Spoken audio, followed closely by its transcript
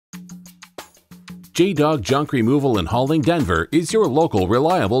JDog Junk Removal and Hauling Denver is your local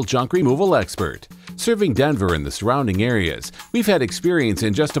reliable junk removal expert. Serving Denver and the surrounding areas, we've had experience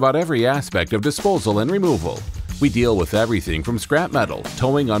in just about every aspect of disposal and removal. We deal with everything from scrap metal,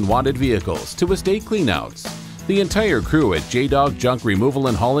 towing unwanted vehicles, to estate cleanouts. The entire crew at JDog Junk Removal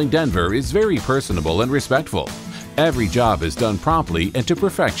and Hauling Denver is very personable and respectful. Every job is done promptly and to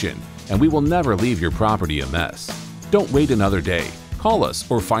perfection, and we will never leave your property a mess. Don't wait another day. Call us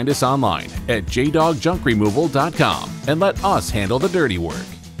or find us online at jdogjunkremoval.com and let us handle the dirty work.